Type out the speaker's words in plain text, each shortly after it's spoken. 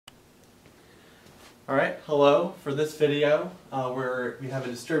Alright, hello. For this video, we have a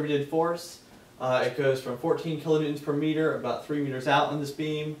distributed force. It goes from 14 kilonewtons per meter, about 3 meters out in this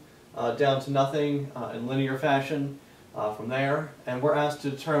beam, down to nothing in linear fashion from there. And we're asked to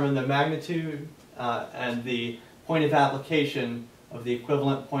determine the magnitude and the point of application of the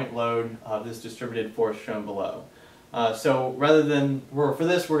equivalent point load of this distributed force shown below. So rather than, for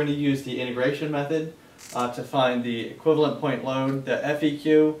this, we're going to use the integration method to find the equivalent point load, the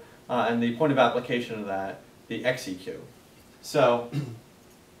FEQ, and the point of application of that, the XEQ. So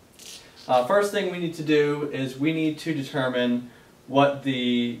first thing we need to do is we need to determine what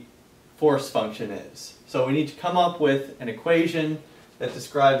the force function is. So we need to come up with an equation that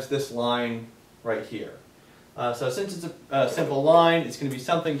describes this line right here. So since it's a simple line, it's going to be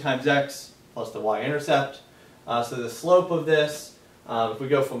something times x plus the y-intercept. So the slope of this, if we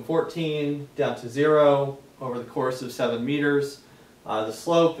go from 14 down to 0 over the course of 7 meters, the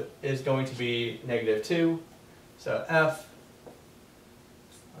slope is going to be -2. So f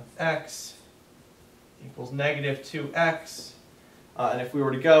of x equals -2x. And if we were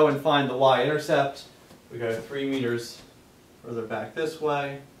to go and find the y-intercept, we go 3 meters further back this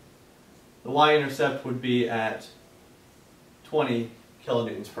way. The y-intercept would be at 20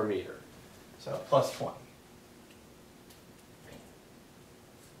 kilonewtons per meter. So plus 20.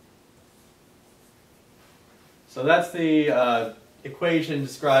 So that's the equation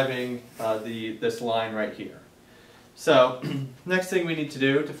describing this line right here. So next thing we need to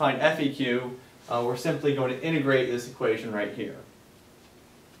do to find FEQ, we're simply going to integrate this equation right here.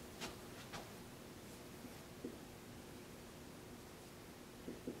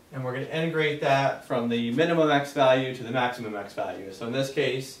 And we're going to integrate that from the minimum x value to the maximum x value. So in this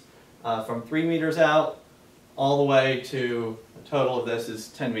case, from 3 meters out all the way to the total of this is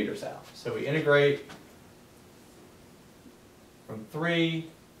 10 meters out. So we integrate from 3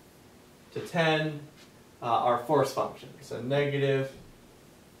 to 10 our force function. So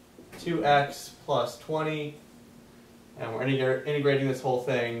 -2x plus 20, and we're integrating this whole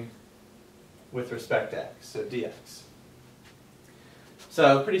thing with respect to x, so dx.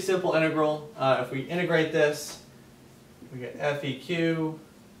 So pretty simple integral. If we integrate this, we get FEQ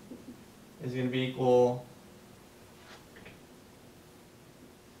is going to be equal,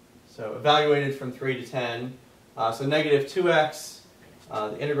 so evaluated from 3 to 10, so -2x,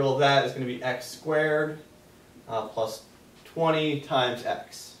 the integral of that is going to be x squared plus 20 times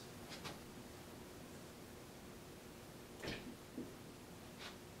x.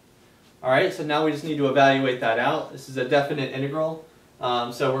 Alright, so now we just need to evaluate that out. This is a definite integral.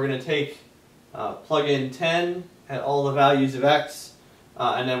 So we're going to take, plug in 10 at all the values of x,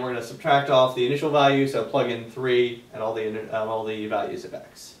 and then we're going to subtract off the initial value, so plug in 3 at all the values of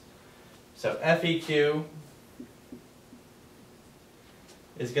x. So FEQ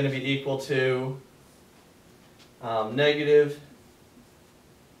is going to be equal to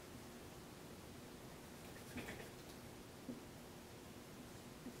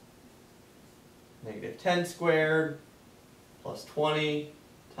 -10 squared plus 20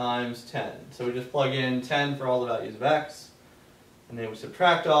 times 10. So we just plug in 10 for all the values of x, and then we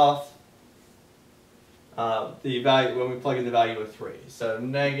subtract off the value when we plug in the value of 3. So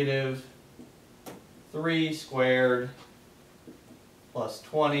 -3 squared plus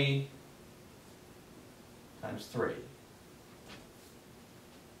 20 times 3.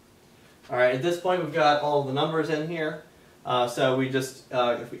 Alright, at this point we've got all the numbers in here. So we just,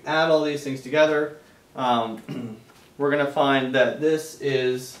 if we add all these things together, we're going to find that this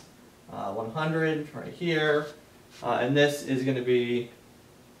is 100 right here, and this is going to be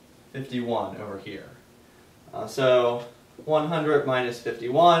 51 over here. So 100 minus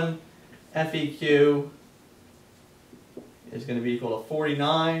 51, FEQ is going to be equal to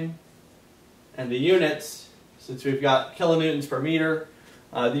 49, and the units, since we've got kilonewtons per meter,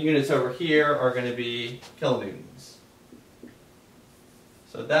 the units over here are going to be kilonewtons.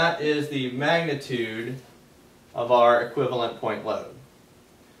 So that is the magnitude of our equivalent point load.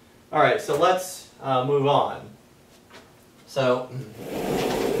 Alright, so let's move on. So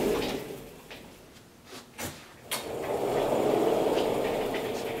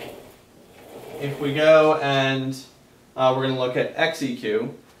if we go and we're going to look at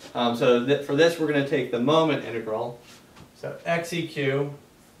XEQ. For this we're going to take the moment integral. So XEQ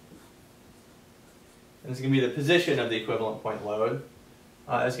is going to be the position of the equivalent point load.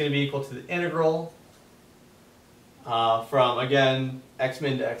 It's going to be equal to the integral from, again, x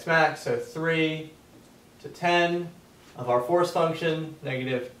min to x max, so 3 to 10 of our force function,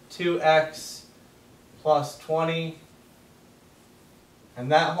 -2x plus 20, and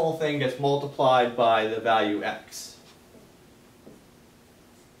that whole thing gets multiplied by the value x.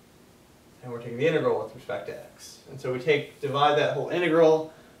 and we're taking the integral with respect to x. And so we divide that whole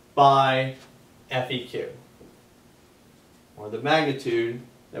integral by FEQ, or the magnitude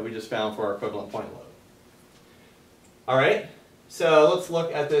that we just found for our equivalent point load. All right, so let's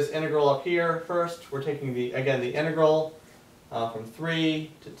look at this integral up here first. We're taking the integral from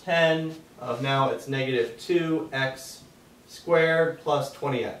 3 to 10 of now it's negative 2x squared plus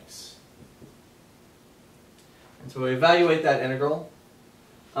 20x. And so we evaluate that integral,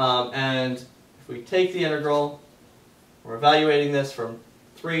 and if we take the integral, we're evaluating this from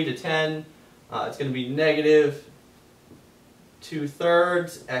 3 to 10, it's going to be negative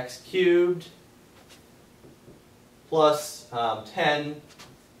 2/3 x cubed plus 10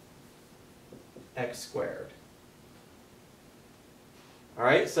 x squared. All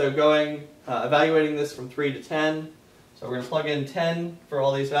right, so evaluating this from 3 to 10, so we're going to plug in 10 for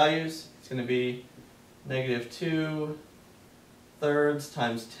all these values. It's going to be negative 2/3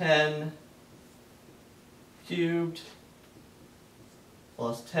 times 10 cubed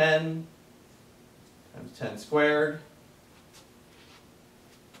plus 10 times 10 squared.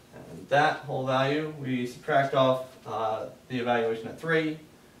 And that whole value, we subtract off the evaluation at 3.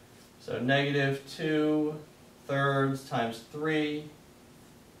 So negative 2/3 times 3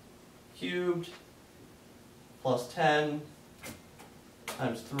 cubed plus 10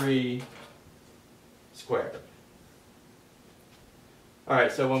 times 3 squared. All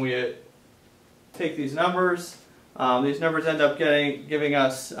right, so when we take these numbers end up giving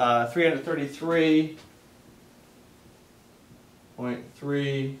us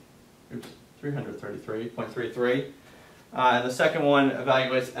 333.33, and the second one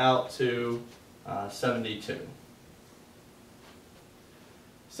evaluates out to 72.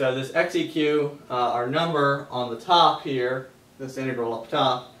 So this XEQ, our number on the top here, this integral up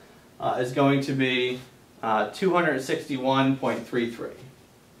top, is going to be 261.33.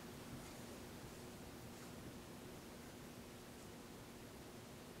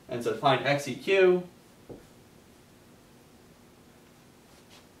 And so to find XEQ,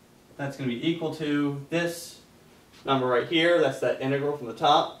 that's going to be equal to this number right here, that's that integral from the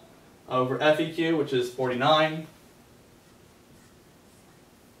top, over FEQ, which is 49.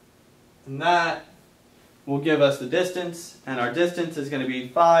 And that will give us the distance, and our distance is going to be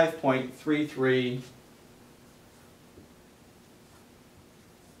 5.33.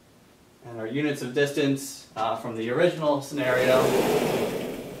 And our units of distance from the original scenario,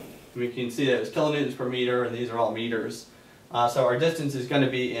 we can see that it was kilonewtons per meter, and these are all meters. So our distance is going to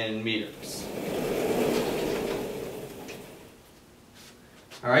be in meters.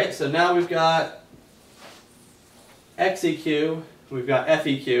 All right, so now we've got XEQ, we've got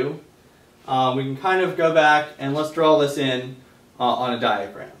FEQ. We can kind of go back and let's draw this in on a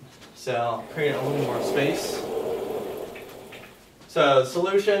diagram. So I'll create a little more space. So the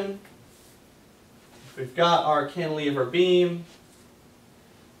solution, we've got our cantilever beam.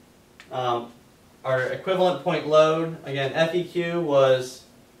 Our equivalent point load, again, FEQ was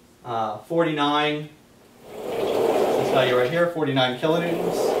 49, this value right here, 49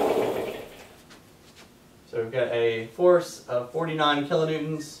 kilonewtons. So we've got a force of 49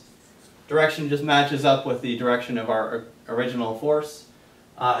 kilonewtons. Direction just matches up with the direction of our original force.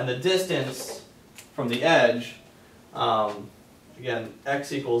 And the distance from the edge, again,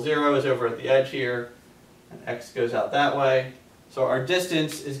 x equals 0 is over at the edge here, and x goes out that way. So our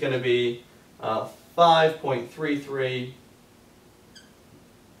distance is going to be 5.33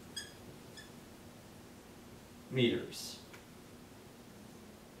 meters.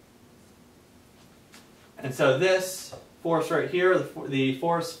 And so this force right here, the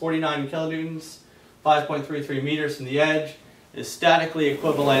force 49 kilonewtons, 5.33 meters from the edge, is statically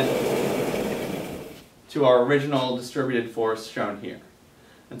equivalent to our original distributed force shown here.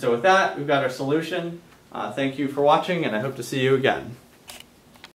 And so with that, we've got our solution. Thank you for watching, and I hope to see you again.